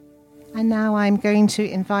And now I'm going to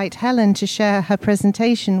invite Helen to share her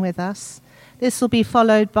presentation with us. This will be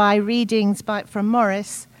followed by readings from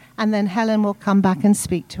Morris, and then Helen will come back and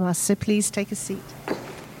speak to us. So please take a seat.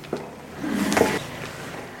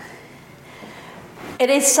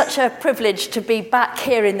 It is such a privilege to be back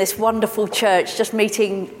here in this wonderful church, just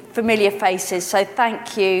meeting familiar faces. So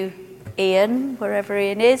thank you, Ian, wherever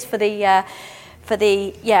Ian is, for the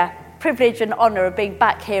privilege and honour of being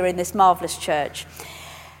back here in this marvellous church.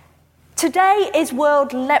 Today is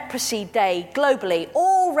World Leprosy Day globally.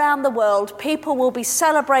 All around the world, people will be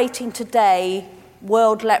celebrating today,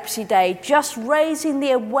 World Leprosy Day, just raising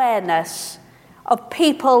the awareness of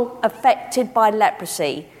people affected by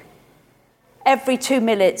leprosy. Every 2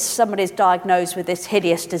 minutes, somebody is diagnosed with this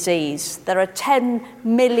hideous disease. There are 10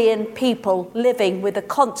 million people living with the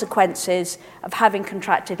consequences of having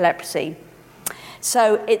contracted leprosy.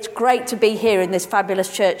 So it's great to be here in this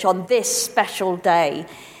fabulous church on this special day.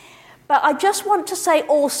 But I just want to say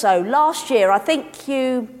also, last year, I think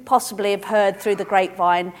you possibly have heard through the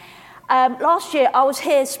grapevine, last year I was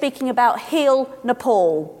here speaking about Heal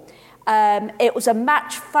Nepal. It was a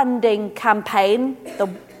match funding campaign. The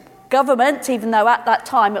government, even though at that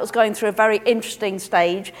time it was going through a very interesting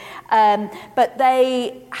stage, but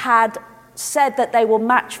they had said that they will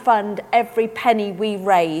match fund every penny we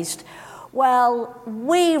raised. Well,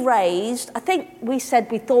 we raised, I think we said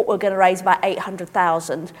we thought we were going to raise about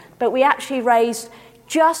 800,000, but we actually raised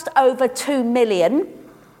just over 2 million.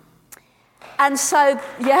 And so,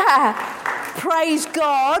 praise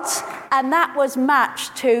God. And that was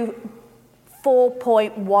matched to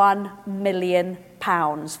 £4.1 million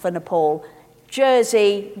for Nepal.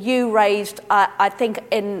 Jersey, you raised, I think,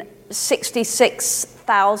 in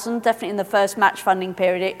 66,000, definitely in the first match funding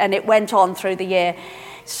period, and it went on through the year.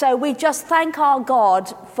 So we just thank our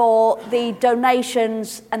God for the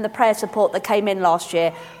donations and the prayer support that came in last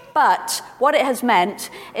year. But what it has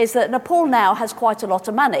meant is that Nepal now has quite a lot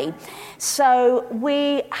of money. So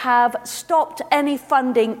we have stopped any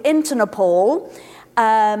funding into Nepal,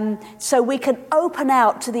 so we can open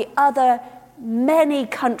out to the other many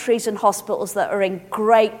countries and hospitals that are in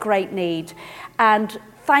great, great need. And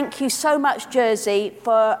thank you so much, Jersey,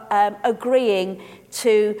 for agreeing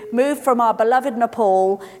to move from our beloved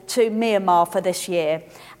Nepal to Myanmar for this year.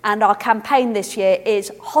 And our campaign this year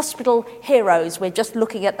is Hospital Heroes. We're just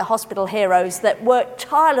looking at the hospital heroes that work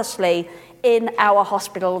tirelessly in our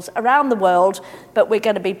hospitals around the world, but we're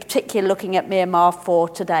going to be particularly looking at Myanmar for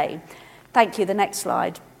today. Thank you. The next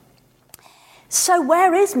slide. So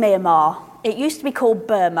where is Myanmar? It used to be called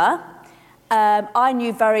Burma. I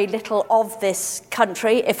knew very little of this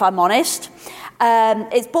country, if I'm honest.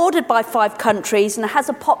 It's bordered by 5 countries and has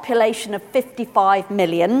a population of 55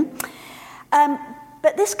 million.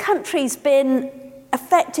 But this country's been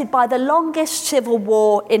affected by the longest civil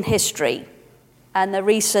war in history and the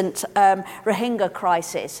recent Rohingya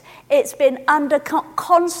crisis. It's been under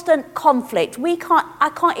constant conflict. I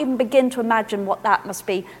can't even begin to imagine what that must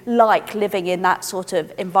be like living in that sort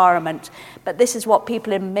of environment. But this is what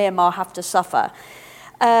people in Myanmar have to suffer.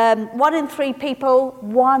 1 in 3 people,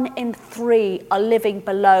 1 in 3 are living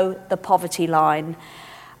below the poverty line.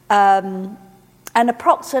 And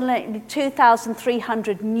approximately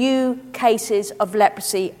 2,300 new cases of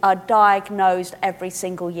leprosy are diagnosed every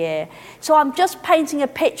single year. So I'm just painting a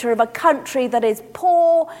picture of a country that is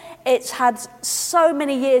poor, it's had so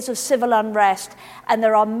many years of civil unrest, and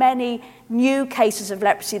there are many new cases of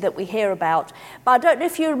leprosy that we hear about. But I don't know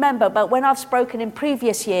if you remember, but when I've spoken in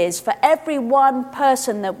previous years, for every 1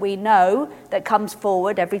 person that we know that comes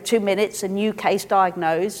forward, every 2 minutes, a new case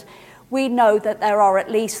diagnosed, we know that there are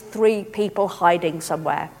at least 3 people hiding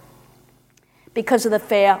somewhere because of the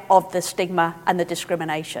fear of the stigma and the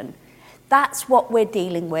discrimination. That's what we're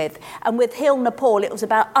dealing with. And with Heal Nepal, it was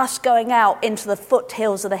about us going out into the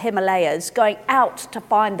foothills of the Himalayas, going out to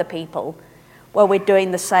find the people. Well, we're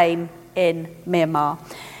doing the same in Myanmar.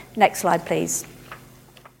 Next slide, please.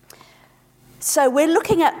 So we're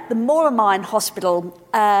looking at the Moramine Hospital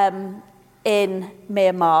in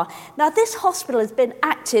Myanmar. Now, this hospital has been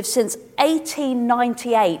active since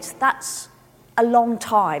 1898. That's a long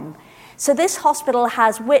time. So this hospital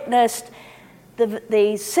has witnessed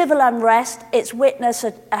the civil unrest. It's witnessed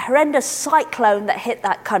a horrendous cyclone that hit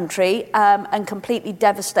that country and completely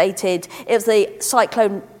devastated. It was the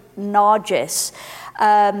cyclone Nargis.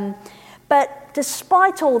 But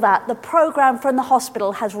despite all that, the program from the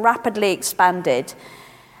hospital has rapidly expanded.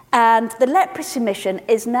 And the Leprosy Mission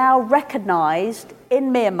is now recognised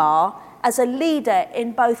in Myanmar as a leader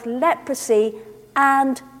in both leprosy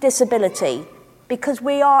and disability, because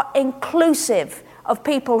we are inclusive of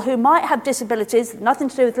people who might have disabilities, nothing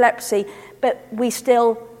to do with leprosy, but we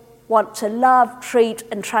still want to love, treat,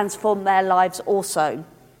 and transform their lives also.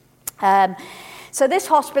 So this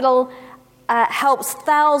hospital helps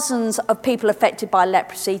thousands of people affected by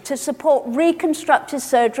leprosy to support reconstructive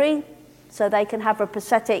surgery so they can have a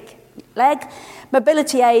prosthetic leg,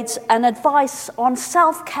 mobility aids, and advice on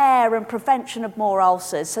self-care and prevention of more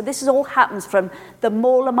ulcers. So this all happens from the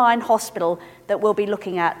Moorlamine Hospital that we'll be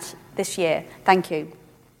looking at this year. Thank you.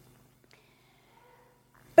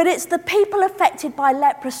 But it's the people affected by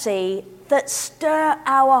leprosy that stir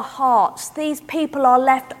our hearts. These people are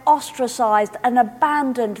left ostracized and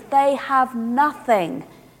abandoned. They have nothing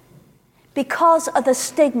because of the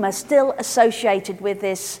stigma still associated with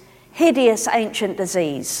this hideous ancient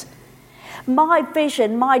disease. My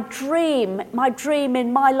vision, my dream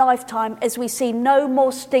in my lifetime is we see no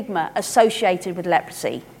more stigma associated with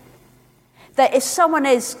leprosy. That if someone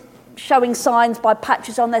is showing signs by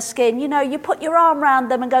patches on their skin, you put your arm around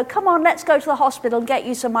them and go, come on, let's go to the hospital and get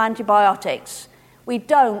you some antibiotics. We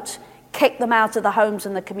don't kick them out of the homes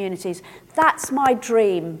and the communities. That's my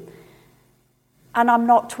dream. And I'm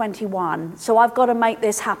not 21, so I've got to make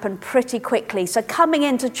this happen pretty quickly. So coming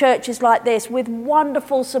into churches like this with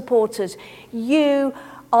wonderful supporters, you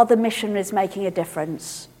are the missionaries making a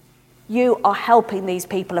difference. You are helping these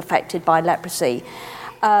people affected by leprosy.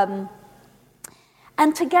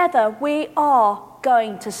 And together we are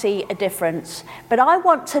going to see a difference. But I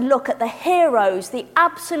want to look at the heroes, the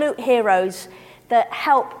absolute heroes that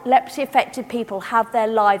help leprosy-affected people have their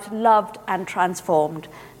lives loved and transformed.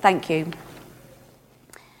 Thank you.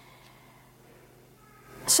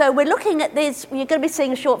 So we're looking at this, you're going to be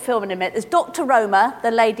seeing a short film in a minute. There's Dr. Roma,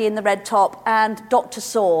 the lady in the red top, and Dr.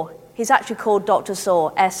 Saw. He's actually called Dr.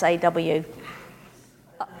 Saw, S-A-W.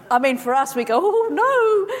 I mean, for us, we go, oh,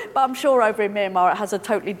 no. But I'm sure over in Myanmar it has a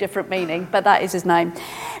totally different meaning, but that is his name.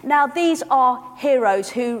 Now, these are heroes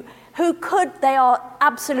who they are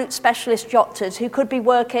absolute specialist doctors who could be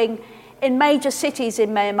working in major cities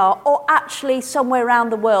in Myanmar or actually somewhere around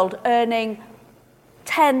the world earning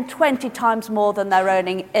 10, 20 times more than they're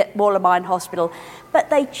earning at Moorlamine Hospital. But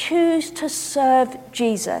they choose to serve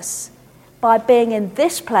Jesus by being in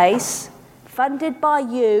this place, funded by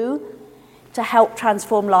you, to help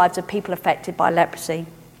transform lives of people affected by leprosy.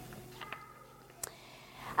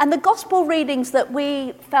 And the gospel readings that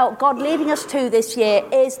we felt God leading us to this year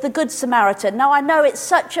is the Good Samaritan. Now, I know it's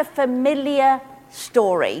such a familiar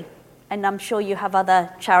story, and I'm sure you have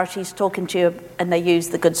other charities talking to you and they use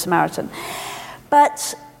the Good Samaritan.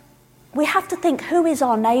 But we have to think, who is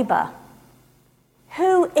our neighbour?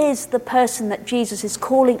 Who is the person that Jesus is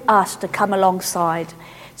calling us to come alongside?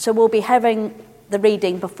 So we'll be having the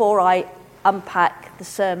reading before I unpack the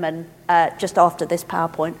sermon just after this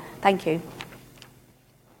PowerPoint. Thank you.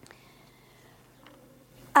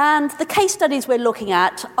 And the case studies we're looking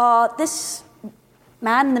at are this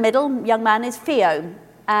man in the middle, young man, is Theo.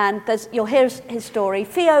 And you'll hear his story.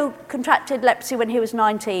 Theo contracted leprosy when he was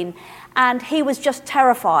 19, and he was just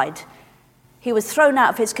terrified. He was thrown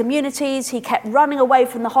out of his communities. He kept running away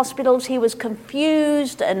from the hospitals. He was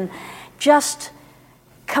confused and just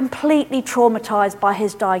completely traumatized by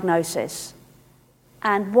his diagnosis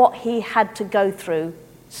and what he had to go through,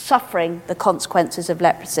 suffering the consequences of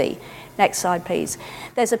leprosy. Next slide, please.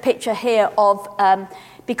 There's a picture here of,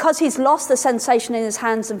 because he's lost the sensation in his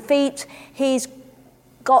hands and feet, he's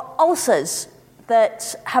got ulcers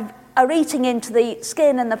that are eating into the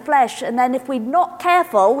skin and the flesh, and then if we're not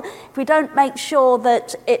careful, if we don't make sure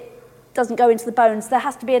that it doesn't go into the bones, there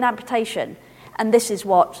has to be an amputation. And this is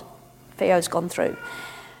what Theo's gone through.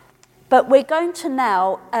 But we're going to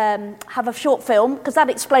now have a short film, because that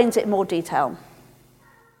explains it in more detail.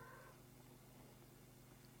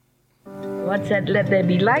 God said, let there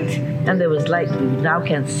be light, and there was light. We now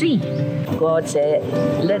can see. God said,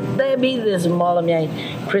 let there be this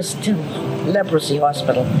Moorlamine Christian Leprosy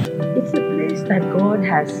Hospital. It's a place that God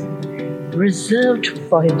has reserved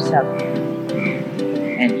for himself.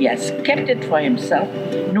 And he has kept it for himself,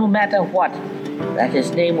 no matter what, that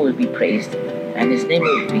his name will be praised and his name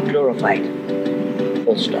will be glorified.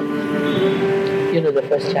 Full stop. You know the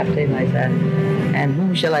first chapter in Isaiah, and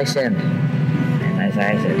whom shall I send?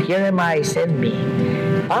 Isaiah said, here am I, send me.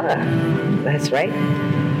 That's right.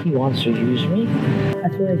 He wants to use me.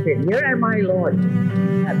 That's what I said, here am I, Lord.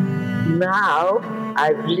 And now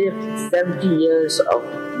I've lived 70 years of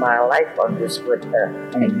my life on this good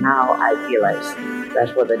earth. And now I realize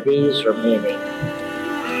that for the days remaining,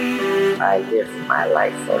 I live my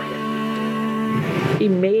life for him. He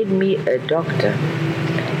made me a doctor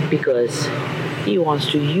because he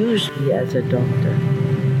wants to use me as a doctor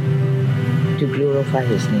to glorify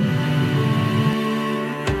his name.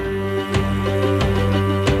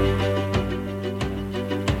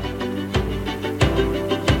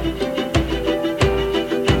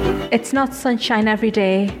 It's not sunshine every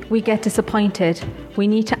day. We get disappointed. We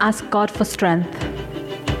need to ask God for strength.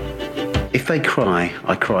 If they cry,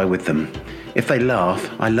 I cry with them. If they laugh,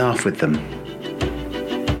 I laugh with them.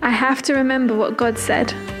 I have to remember what God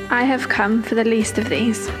said. I have come for the least of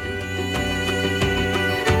these.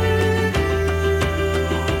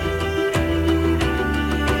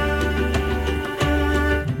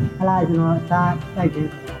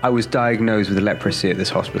 I was diagnosed with leprosy at this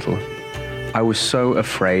hospital. I was so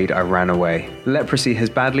afraid I ran away. Leprosy has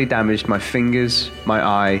badly damaged my fingers, my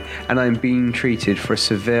eye, and I am being treated for a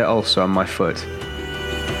severe ulcer on my foot.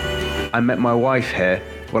 I met my wife here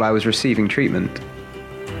while I was receiving treatment.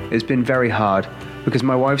 It's been very hard because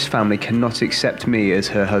my wife's family cannot accept me as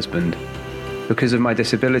her husband. Because of my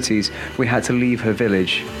disabilities, we had to leave her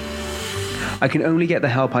village. I can only get the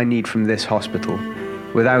help I need from this hospital.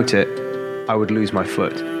 Without it, I would lose my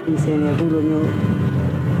foot.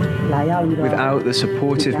 Without the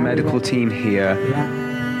supportive medical team here,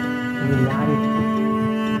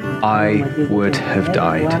 I would have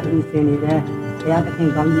died.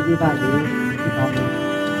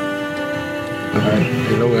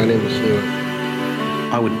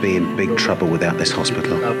 I would be in big trouble without this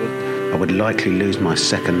hospital. I would likely lose my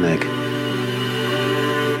second leg.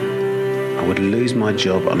 I would lose my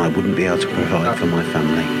job and I wouldn't be able to provide for my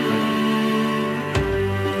family.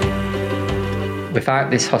 Without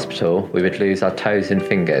this hospital, we would lose our toes and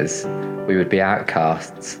fingers. We would be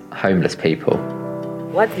outcasts, homeless people.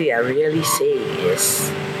 What we are really saying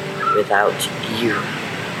is, without you.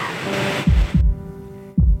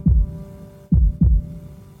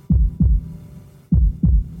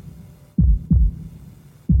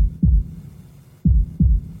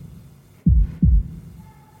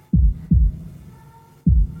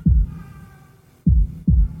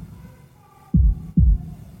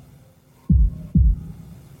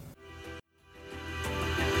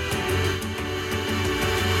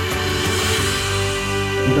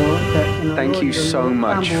 Thank you so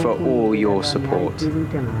much for all your support.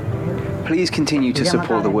 Please continue to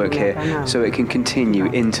support the work here so it can continue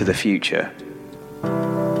into the future.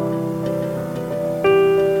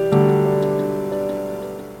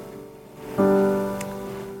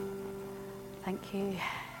 Thank you.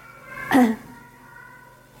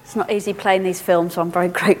 It's not easy playing these films, so I'm very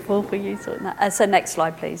grateful for you sorting that. So next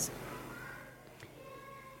slide, please.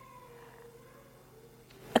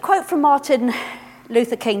 A quote from Martin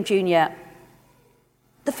Luther King Jr.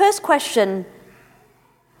 The first question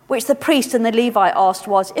which the priest and the Levite asked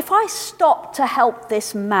was, if I stop to help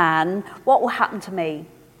this man, what will happen to me?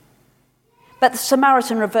 But the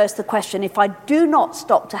Samaritan reversed the question, if I do not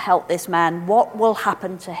stop to help this man, what will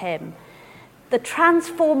happen to him? The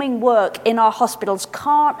transforming work in our hospitals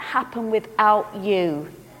can't happen without you.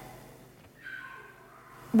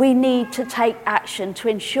 We need to take action to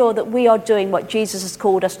ensure that we are doing what Jesus has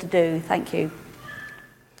called us to do. Thank you.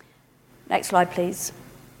 Next slide, please.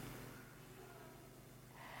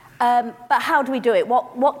 But how do we do it?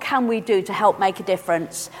 What can we do to help make a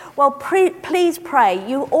difference? Well, please pray.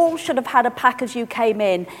 You all should have had a pack as you came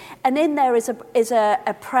in. And in there is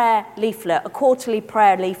a prayer leaflet, a quarterly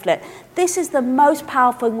prayer leaflet. This is the most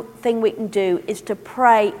powerful thing we can do, is to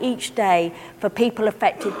pray each day for people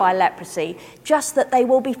affected by leprosy. Just that they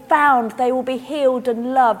will be found, they will be healed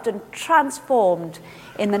and loved and transformed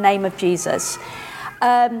in the name of Jesus.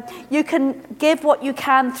 You can give what you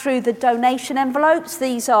can through the donation envelopes.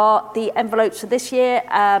 These are the envelopes for this year.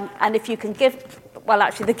 And if you can give, well,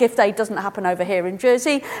 actually, the gift aid doesn't happen over here in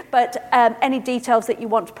Jersey, but any details that you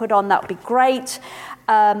want to put on, that would be great.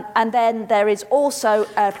 And then there is also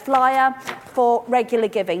a flyer for regular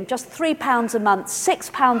giving. Just £3 a month,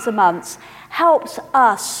 £6 a month helps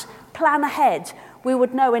us plan ahead. We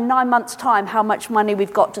would know in 9 months' time how much money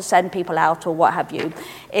we've got to send people out or what have you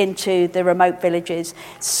into the remote villages.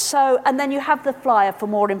 So, and then you have the flyer for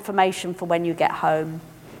more information for when you get home.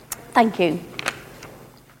 Thank you.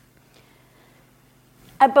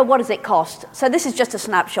 But what does it cost? So this is just a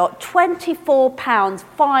snapshot. £24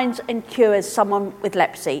 finds and cures someone with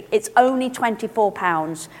leprosy. It's only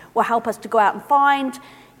 £24. Will help us to go out and find,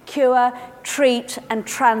 cure, treat and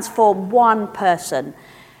transform one person.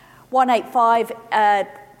 185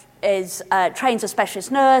 trains a specialist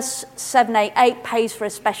nurse, 788 pays for a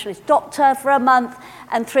specialist doctor for a month,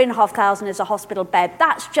 and 3,500 is a hospital bed.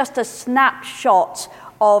 That's just a snapshot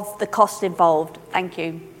of the cost involved. Thank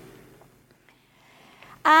you.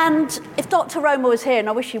 And if Dr. Roma was here, and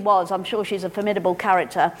I wish she was, I'm sure she's a formidable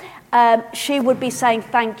character, she would be saying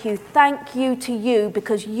thank you to you,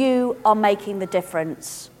 because you are making the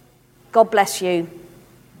difference. God bless you.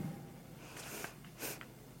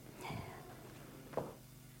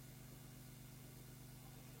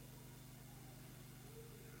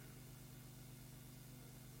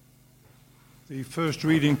 The first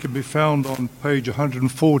reading can be found on page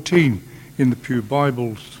 114 in the Pew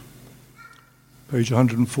Bibles. Page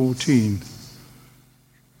 114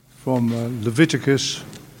 from Leviticus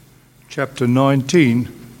chapter 19,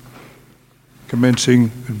 commencing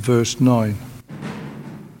at verse 9.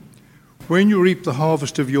 When you reap the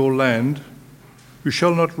harvest of your land, you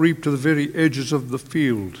shall not reap to the very edges of the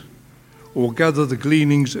field, or gather the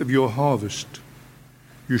gleanings of your harvest.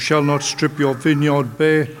 You shall not strip your vineyard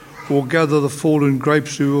bare, or gather the fallen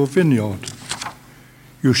grapes of your vineyard.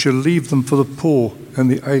 You shall leave them for the poor and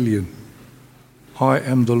the alien. I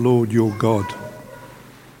am the Lord your God.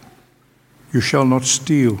 You shall not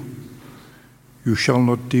steal. You shall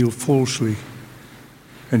not deal falsely.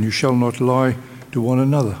 And you shall not lie to one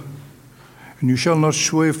another. And you shall not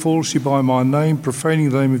swear falsely by my name,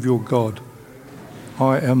 profaning the name of your God.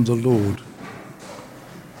 I am the Lord.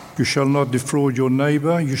 You shall not defraud your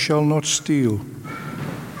neighbour. You shall not steal.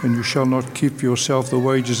 And you shall not keep for yourself the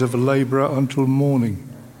wages of a labourer until morning.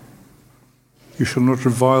 You shall not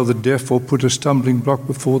revile the deaf or put a stumbling block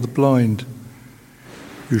before the blind.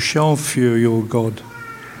 You shall fear your God.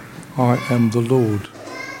 I am the Lord.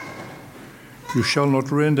 You shall not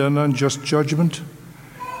render an unjust judgment.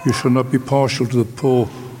 You shall not be partial to the poor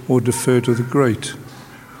or defer to the great.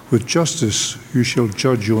 With justice you shall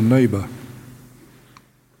judge your neighbour.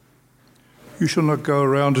 You shall not go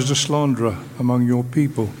around as a slanderer among your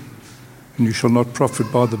people, and you shall not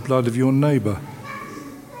profit by the blood of your neighbour.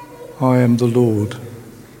 I am the Lord.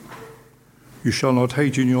 You shall not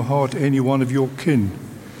hate in your heart any one of your kin.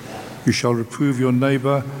 You shall reprove your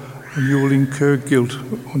neighbour, and you will incur guilt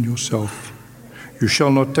on yourself. You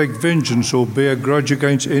shall not take vengeance or bear grudge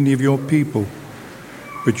against any of your people,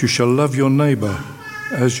 but you shall love your neighbour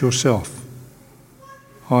as yourself.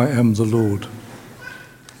 I am the Lord.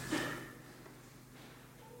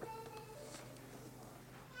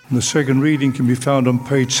 And the second reading can be found on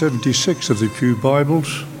page 76 of the Pew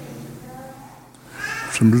Bibles,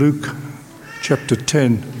 from Luke chapter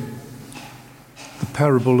 10, the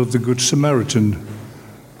parable of the Good Samaritan,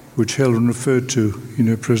 which Helen referred to in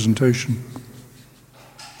her presentation.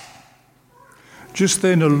 Just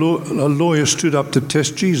then a lawyer stood up to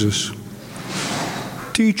test Jesus.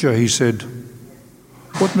 "Teacher," he said,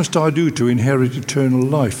 "what must I do to inherit eternal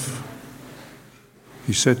life?"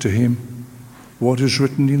 He said to him, "What is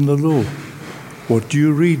written in the law? What do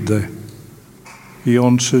you read there?" He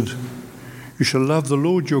answered, "You shall love the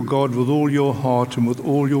Lord your God with all your heart and with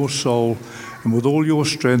all your soul and with all your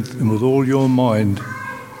strength and with all your mind,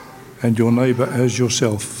 and your neighbour as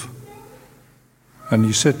yourself." And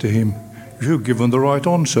he said to him, "If you've given the right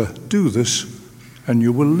answer, do this and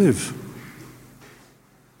you will live."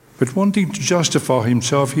 But wanting to justify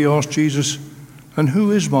himself, he asked Jesus, "And who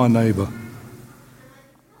is my neighbour?"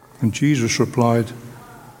 And Jesus replied,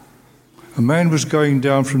 "A man was going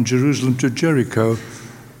down from Jerusalem to Jericho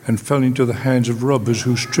and fell into the hands of robbers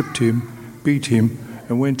who stripped him, beat him,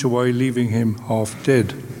 and went away, leaving him half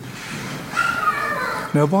dead.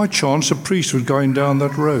 Now by chance a priest was going down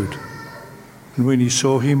that road, and when he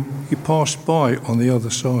saw him, he passed by on the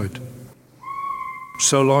other side.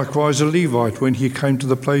 So likewise a Levite, when he came to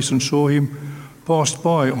the place and saw him, passed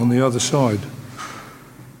by on the other side.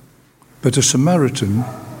 But a Samaritan,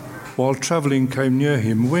 while travelling, came near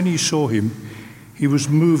him. When he saw him, he was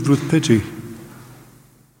moved with pity.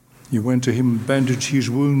 He went to him and bandaged his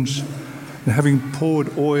wounds, and having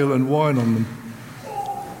poured oil and wine on them,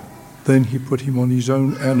 then he put him on his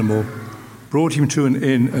own animal, brought him to an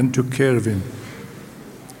inn, and took care of him.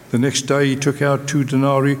 The next day he took out 2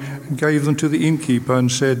 denarii and gave them to the innkeeper and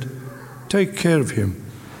said, "Take care of him,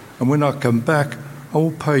 and when I come back, I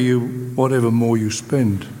will pay you whatever more you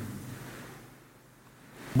spend."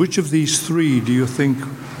 Which of these 3 do you think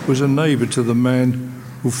was a neighbour to the man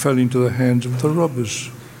who fell into the hands of the robbers?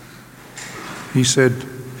 He said,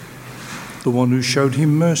 "The one who showed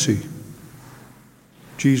him mercy."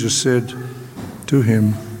 Jesus said to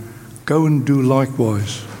him, "Go and do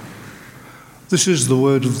likewise." This is the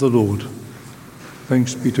word of the Lord.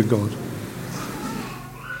 Thanks be to God.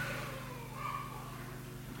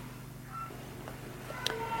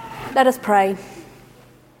 Let us pray.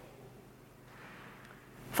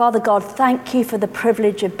 Father God, thank you for the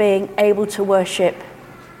privilege of being able to worship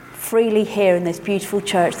freely here in this beautiful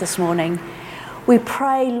church this morning. We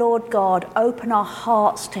pray, Lord God, open our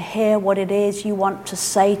hearts to hear what it is you want to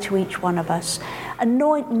say to each one of us.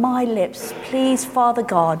 Anoint my lips, please, Father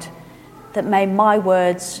God, that may my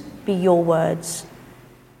words be your words.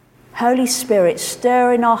 Holy Spirit,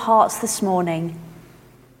 stir in our hearts this morning,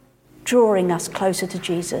 drawing us closer to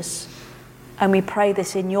Jesus. And we pray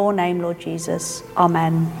this in your name, Lord Jesus.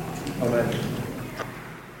 Amen. Amen.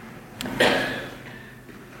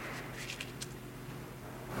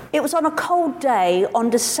 It was on a cold day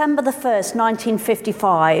on December the 1st,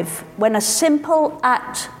 1955, when a simple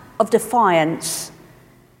act of defiance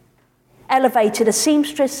elevated a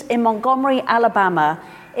seamstress in Montgomery, Alabama,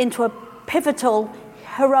 into a pivotal,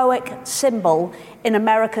 heroic symbol in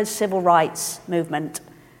America's civil rights movement.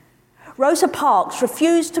 Rosa Parks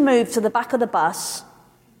refused to move to the back of the bus.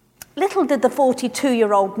 Little did the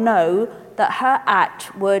 42-year-old know that her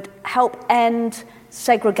act would help end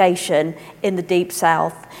segregation in the Deep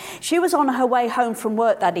South. She was on her way home from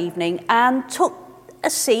work that evening and took a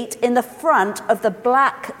seat in the front of the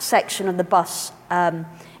black section of the bus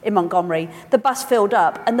in Montgomery. The bus filled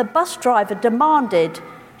up, and the bus driver demanded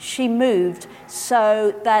she moved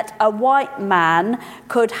so that a white man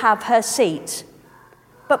could have her seat.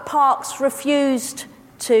 But Parks refused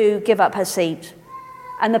to give up her seat,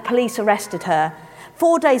 and the police arrested her.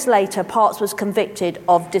 4 days later, Parks was convicted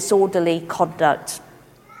of disorderly conduct.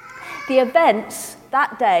 The events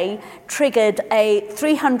that day triggered a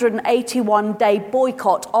 381-day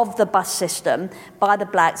boycott of the bus system by the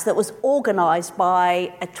blacks that was organised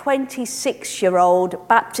by a 26-year-old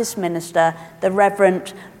Baptist minister, the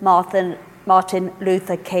Reverend Martin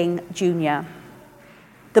Luther King Jr.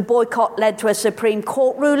 The boycott led to a Supreme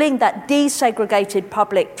Court ruling that desegregated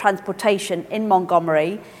public transportation in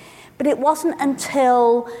Montgomery, but it wasn't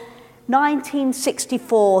until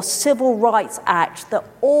 1964 Civil Rights Act that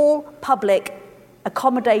all public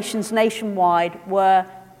accommodations nationwide were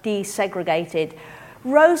desegregated.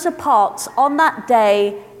 Rosa Parks on that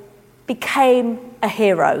day became a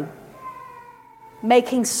hero,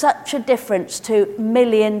 making such a difference to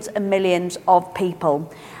millions and millions of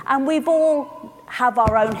people. And we've all have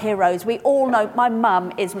our own heroes. We all know my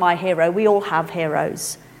mum is my hero. We all have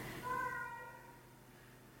heroes.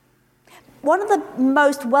 One of the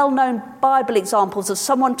most well-known Bible examples of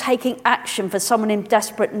someone taking action for someone in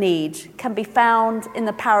desperate need can be found in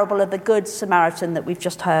the parable of the Good Samaritan that we've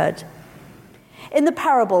just heard. In the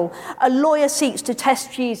parable, a lawyer seeks to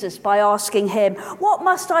test Jesus by asking him, "What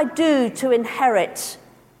must I do to inherit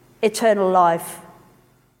eternal life?"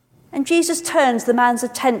 And Jesus turns the man's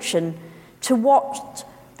attention to what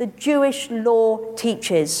the Jewish law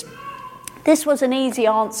teaches. This was an easy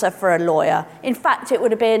answer for a lawyer. In fact, it would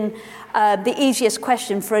have been the easiest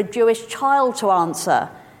question for a Jewish child to answer.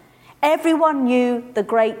 Everyone knew the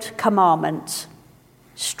great commandment.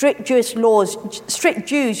 Strict Jews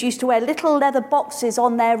used to wear little leather boxes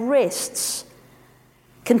on their wrists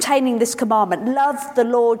containing this commandment: love the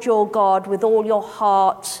Lord your God with all your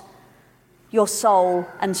heart, your soul,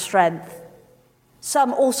 and strength.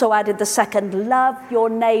 Some also added the second: love your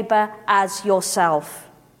neighbor as yourself.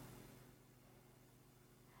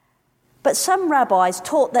 But some rabbis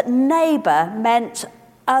taught that neighbor meant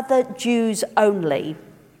other Jews only.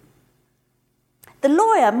 The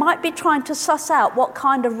lawyer might be trying to suss out what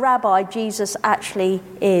kind of rabbi Jesus actually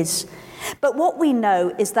is. But what we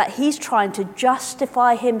know is that he's trying to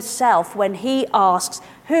justify himself when he asks,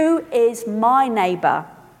 "Who is my neighbor?"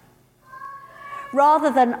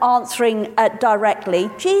 Rather than answering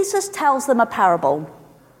directly, Jesus tells them a parable.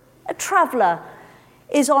 A traveller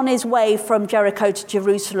is on his way from Jericho to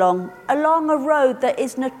Jerusalem along a road that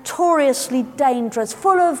is notoriously dangerous,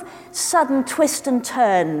 full of sudden twists and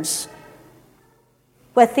turns,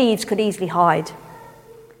 where thieves could easily hide.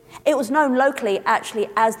 It was known locally actually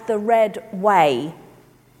as the Red Way,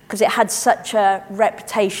 because it had such a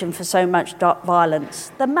reputation for so much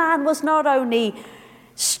violence. The man was not only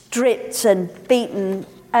stripped and beaten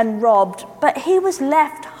and robbed, but he was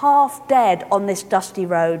left half dead on this dusty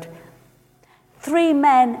road. 3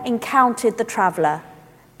 men encountered the traveller,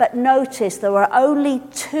 but noticed there were only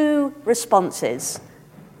 2 responses.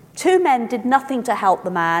 2 men did nothing to help the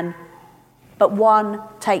man, but 1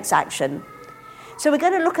 takes action. So we're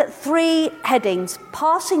going to look at 3 headings: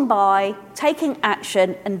 passing by, taking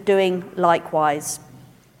action, and doing likewise.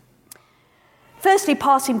 Firstly,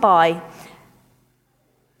 passing by.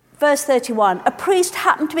 Verse 31, a priest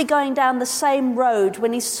happened to be going down the same road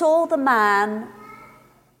when he saw the man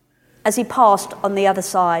as he passed on the other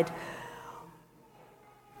side.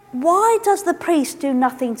 Why does the priest do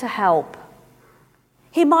nothing to help?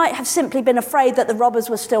 He might have simply been afraid that the robbers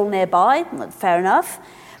were still nearby. Fair enough.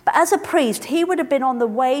 But as a priest, he would have been on the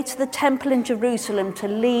way to the temple in Jerusalem to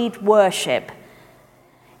lead worship.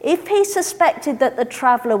 If he suspected that the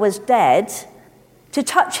traveller was dead, to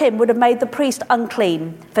touch him would have made the priest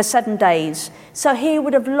unclean for 7 days. So he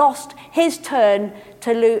would have lost his turn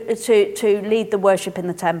to lead the worship in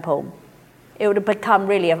the temple. It would have become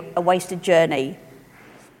really a wasted journey.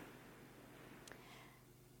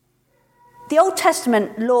 The Old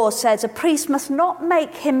Testament law says a priest must not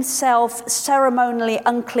make himself ceremonially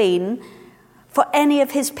unclean for any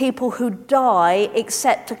of his people who die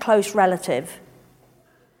except a close relative.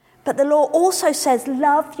 But the law also says,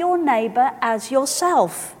 love your neighbour as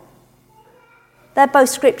yourself. They're both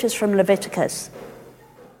scriptures from Leviticus.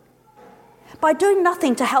 By doing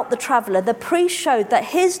nothing to help the traveller, the priest showed that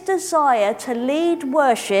his desire to lead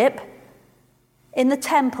worship in the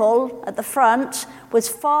temple at the front was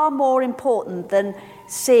far more important than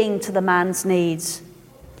seeing to the man's needs.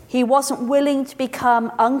 He wasn't willing to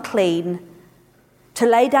become unclean, to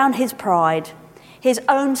lay down his pride. His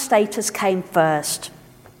own status came first.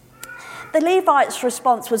 The Levite's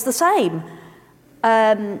response was the same.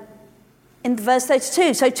 In verse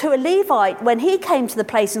 32, so to a Levite, when he came to the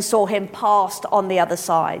place and saw him, passed on the other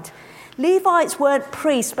side. Levites weren't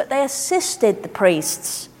priests, but they assisted the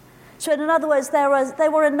priests. So in other words, they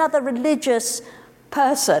were another religious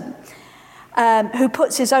person who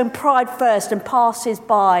puts his own pride first and passes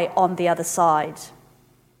by on the other side.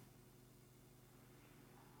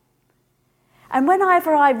 And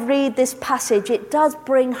whenever I read this passage, it does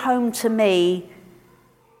bring home to me,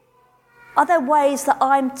 are there ways that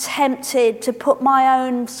I'm tempted to put my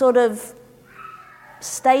own sort of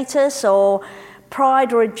status or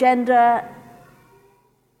pride or agenda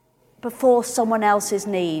before someone else's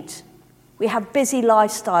need? We have busy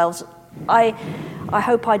lifestyles. I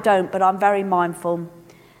hope I don't, but I'm very mindful.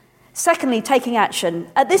 Secondly, taking action.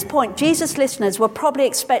 At this point, Jesus' listeners were probably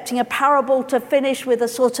expecting a parable to finish with a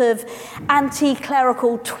sort of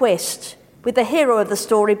anti-clerical twist, with the hero of the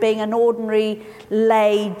story being an ordinary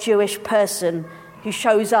lay Jewish person who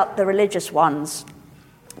shows up the religious ones.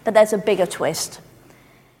 But there's a bigger twist.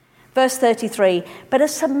 Verse 33, but a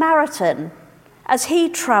Samaritan, as he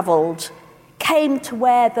travelled, came to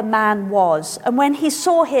where the man was, and when he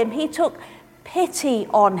saw him, he took pity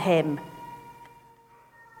on him.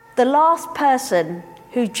 The last person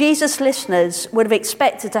who Jesus' listeners would have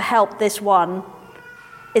expected to help this one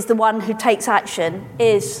is the one who takes action,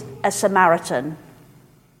 is a Samaritan.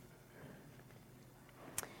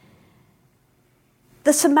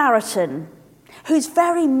 The Samaritan, whose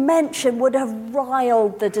very mention would have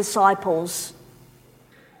riled the disciples.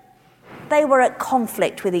 They were at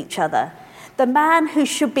conflict with each other. The man who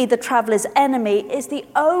should be the traveller's enemy is the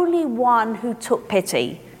only one who took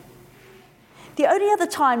pity. The only other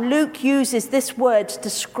time Luke uses this word to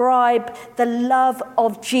describe the love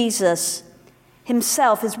of Jesus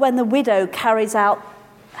himself is when the widow carries out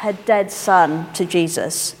her dead son to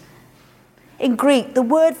Jesus. In Greek, the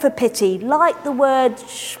word for pity, like the word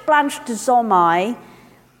splanchtizomai,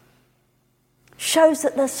 shows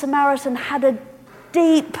that the Samaritan had a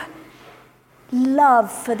deep love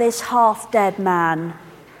for this half-dead man.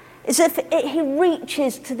 It's as if he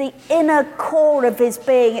reaches to the inner core of his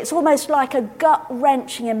being. It's almost like a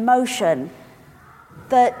gut-wrenching emotion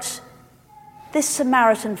that this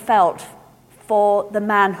Samaritan felt for the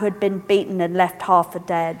man who had been beaten and left half for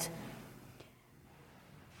dead.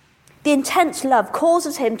 The intense love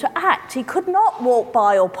causes him to act. He could not walk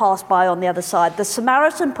by or pass by on the other side. The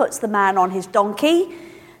Samaritan puts the man on his donkey.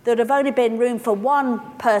 There would have only been room for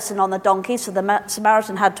one person on the donkey, so the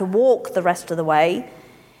Samaritan had to walk the rest of the way.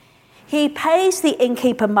 He pays the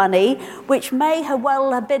innkeeper money, which may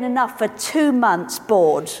well have been enough for 2 months'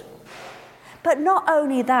 board. But not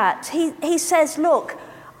only that, he says, look,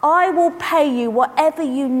 I will pay you whatever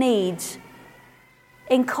you need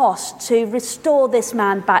in cost to restore this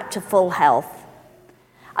man back to full health.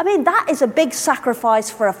 I mean, that is a big sacrifice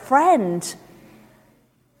for a friend,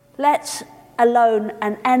 let alone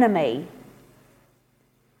an enemy.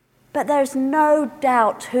 But there's no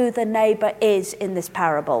doubt who the neighbour is in this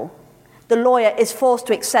parable. The lawyer is forced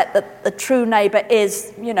to accept that the true neighbour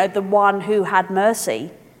is, the one who had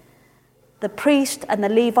mercy. The priest and the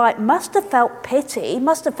Levite must have felt pity,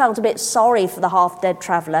 must have felt a bit sorry for the half-dead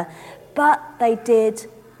traveller, but they did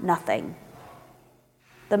nothing.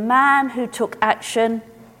 The man who took action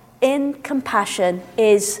in compassion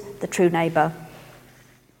is the true neighbour.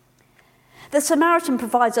 The Samaritan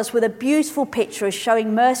provides us with a beautiful picture of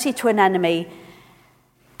showing mercy to an enemy,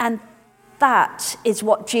 and that is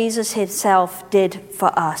what Jesus himself did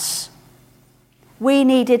for us. We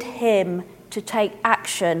needed him to take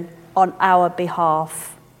action on our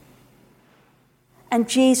behalf. And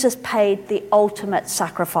Jesus paid the ultimate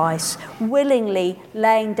sacrifice, willingly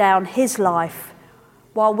laying down his life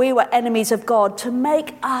while we were enemies of God to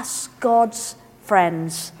make us God's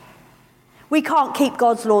friends. We can't keep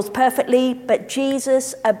God's laws perfectly, but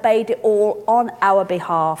Jesus obeyed it all on our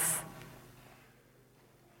behalf.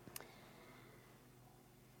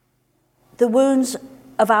 The wounds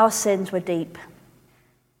of our sins were deep,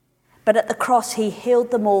 but at the cross he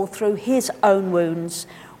healed them all through his own wounds.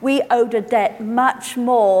 we owed a debt much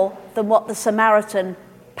more than what the Samaritan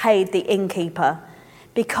paid the innkeeper,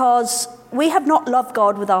 because we have not loved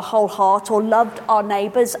God with our whole heart or loved our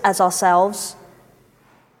neighbours as ourselves.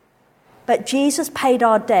 But Jesus paid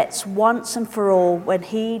our debts once and for all when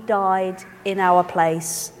he died in our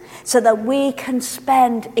place, so that we can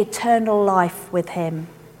spend eternal life with him.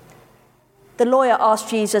 The lawyer asked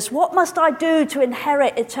Jesus, "What must I do to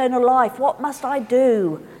inherit eternal life? What must I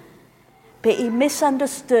do?" But he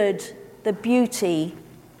misunderstood the beauty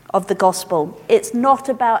of the gospel. It's not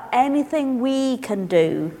about anything we can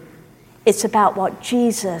do. It's about what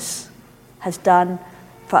Jesus has done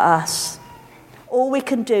for us. All we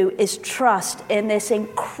can do is trust in this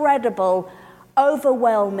incredible,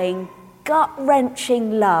 overwhelming,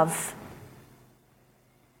 gut-wrenching love.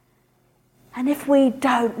 And if we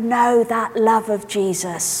don't know that love of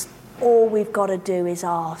Jesus, all we've got to do is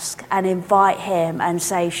ask and invite him and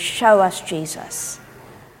say, "Show us Jesus."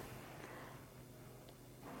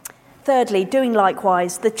 Thirdly, doing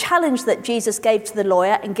likewise. The challenge that Jesus gave to the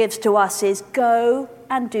lawyer and gives to us is go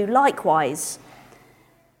and do likewise.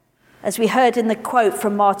 As we heard in the quote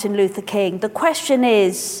from Martin Luther King, the question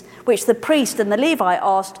is, which the priest and the Levite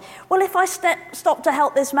asked, well, if I stop to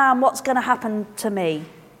help this man, what's going to happen to me?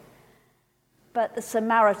 But the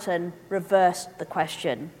Samaritan reversed the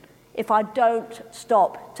question. If I don't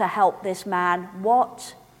stop to help this man,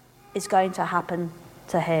 what is going to happen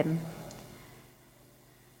to him?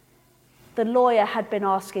 The lawyer had been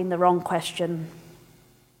asking the wrong question.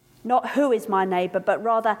 Not who is my neighbour, but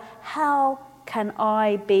rather how can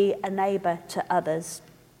I be a neighbour to others?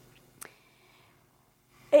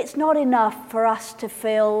 It's not enough for us to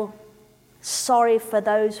feel sorry for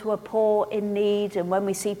those who are poor in need, and when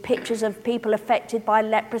we see pictures of people affected by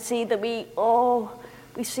leprosy that we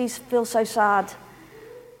feel so sad.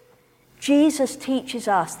 Jesus teaches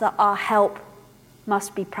us that our help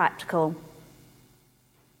must be practical.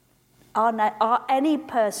 Any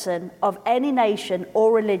person of any nation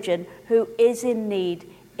or religion who is in need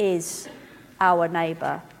is our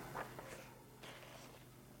neighbour.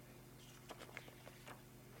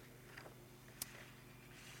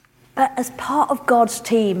 But as part of God's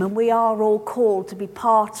team, and we are all called to be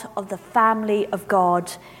part of the family of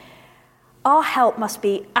God, our help must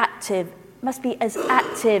be as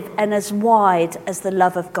active and as wide as the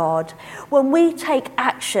love of God. When we take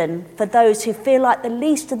action for those who feel like the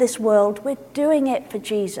least of this world, we're doing it for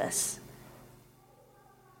Jesus.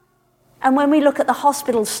 And when we look at the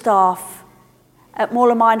hospital staff at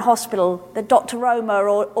Moorlamine Hospital, the Dr. Roma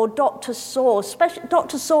or Dr. Saw,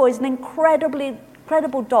 Dr. Saw is an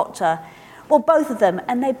incredible doctor, well, both of them,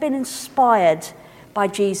 and they've been inspired by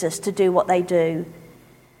Jesus to do what they do.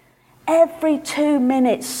 Every 2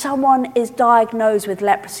 minutes, someone is diagnosed with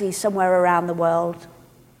leprosy somewhere around the world.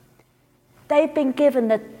 They've been given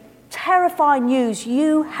the terrifying news,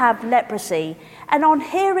 you have leprosy. And on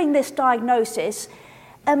hearing this diagnosis,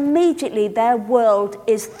 immediately their world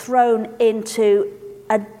is thrown into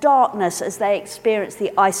a darkness as they experience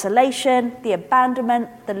the isolation, the abandonment,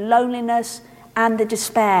 the loneliness, and the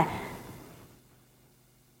despair,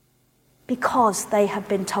 because they have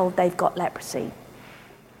been told they've got leprosy.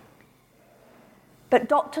 But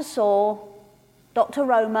Dr. Saw, Dr.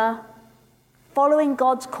 Roma, following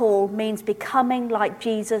God's call means becoming like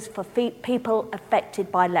Jesus for people affected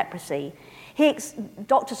by leprosy.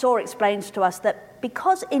 Dr. Saw explains to us that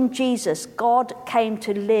because in Jesus God came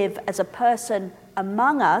to live as a person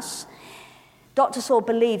among us, Dr. Saw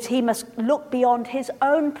believes he must look beyond his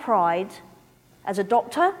own pride as a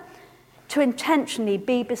doctor to intentionally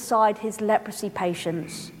be beside his leprosy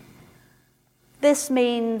patients. This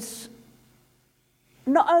means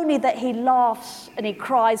not only that he laughs and he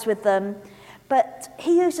cries with them, but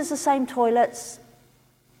he uses the same toilets,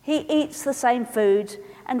 he eats the same food,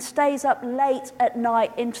 and stays up late at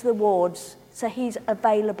night into the wards, so he's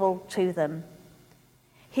available to them.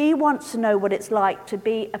 He wants to know what it's like to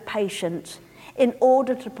be a patient in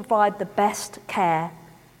order to provide the best care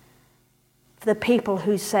for the people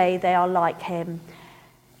who say they are like him,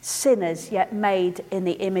 sinners yet made in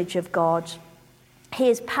the image of God. He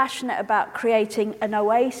is passionate about creating an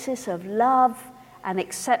oasis of love and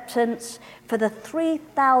acceptance for the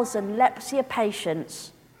 3,000 leprosy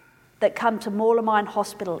patients that come to Moorlamine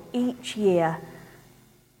Hospital each year,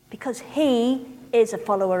 because he is a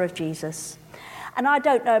follower of Jesus. And I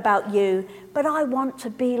don't know about you, but I want to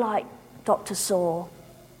be like Dr. Saw.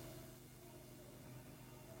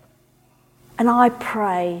 And I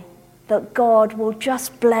pray that God will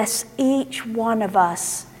just bless each one of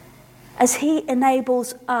us as he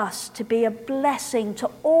enables us to be a blessing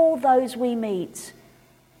to all those we meet,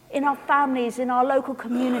 in our families, in our local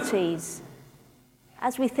communities,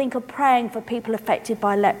 as we think of praying for people affected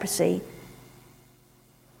by leprosy.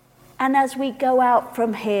 And as we go out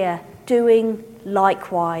from here, doing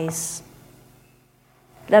likewise.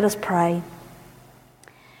 Let us pray.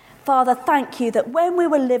 Father, thank you that when we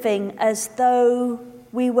were living as though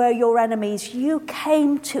we were your enemies, you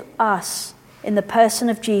came to us in the person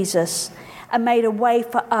of Jesus and made a way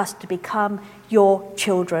for us to become your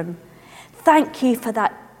children. Thank you for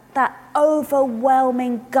that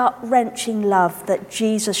overwhelming, gut-wrenching love that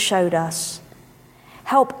Jesus showed us.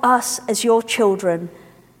 Help us as your children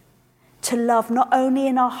to love not only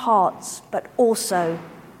in our hearts, but also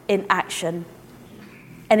in action.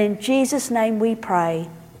 And in Jesus' name we pray.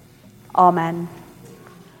 Amen.